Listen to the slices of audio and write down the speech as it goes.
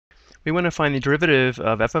We want to find the derivative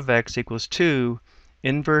of f of x equals 2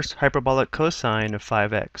 inverse hyperbolic cosine of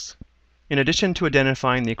 5x. In addition to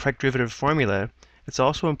identifying the correct derivative formula, it's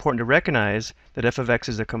also important to recognize that f of x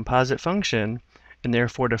is a composite function, and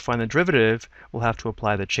therefore to find the derivative, we'll have to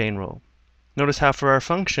apply the chain rule. Notice how for our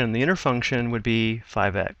function, the inner function would be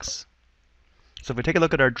 5x. So if we take a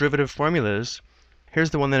look at our derivative formulas, here's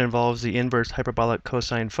the one that involves the inverse hyperbolic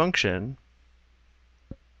cosine function.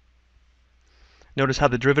 Notice how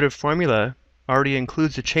the derivative formula already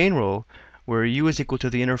includes the chain rule where u is equal to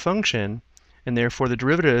the inner function, and therefore the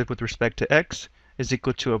derivative with respect to x is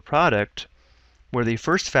equal to a product where the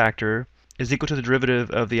first factor is equal to the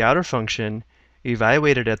derivative of the outer function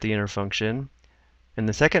evaluated at the inner function, and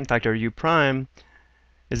the second factor, u prime,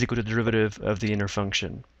 is equal to the derivative of the inner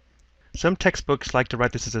function. Some textbooks like to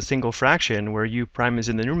write this as a single fraction where u prime is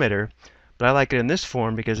in the numerator, but I like it in this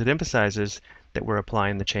form because it emphasizes that we're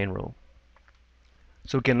applying the chain rule.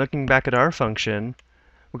 So again, looking back at our function,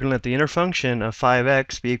 we're going to let the inner function of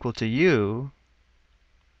 5x be equal to u.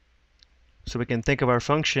 So we can think of our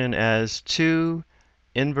function as 2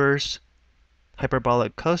 inverse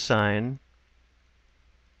hyperbolic cosine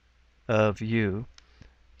of u.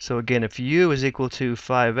 So again, if u is equal to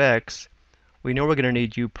 5x, we know we're going to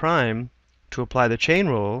need u prime to apply the chain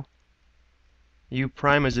rule. U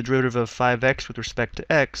prime is the derivative of 5x with respect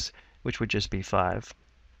to x, which would just be 5.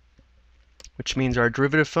 Which means our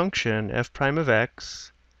derivative function, f prime of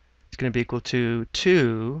x, is going to be equal to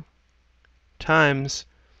 2 times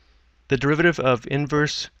the derivative of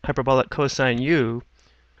inverse hyperbolic cosine u,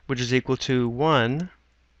 which is equal to 1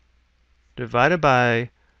 divided by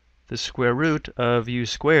the square root of u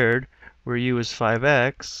squared, where u is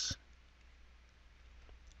 5x,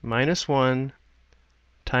 minus 1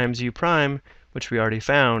 times u prime, which we already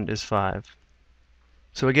found is 5.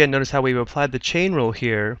 So again, notice how we've applied the chain rule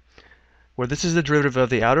here, where this is the derivative of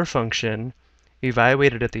the outer function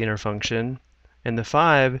evaluated at the inner function, and this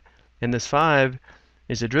 5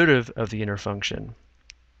 is the derivative of the inner function.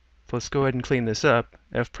 So let's go ahead and clean this up.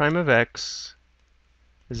 F prime of x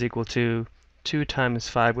is equal to 2 times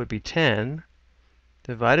 5 would be 10,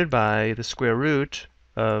 divided by the square root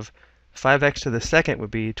of 5x to the second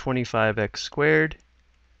would be 25x squared,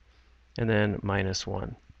 and then minus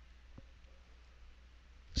 1.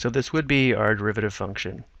 So this would be our derivative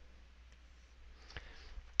function.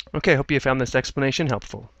 Okay, I hope you found this explanation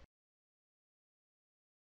helpful.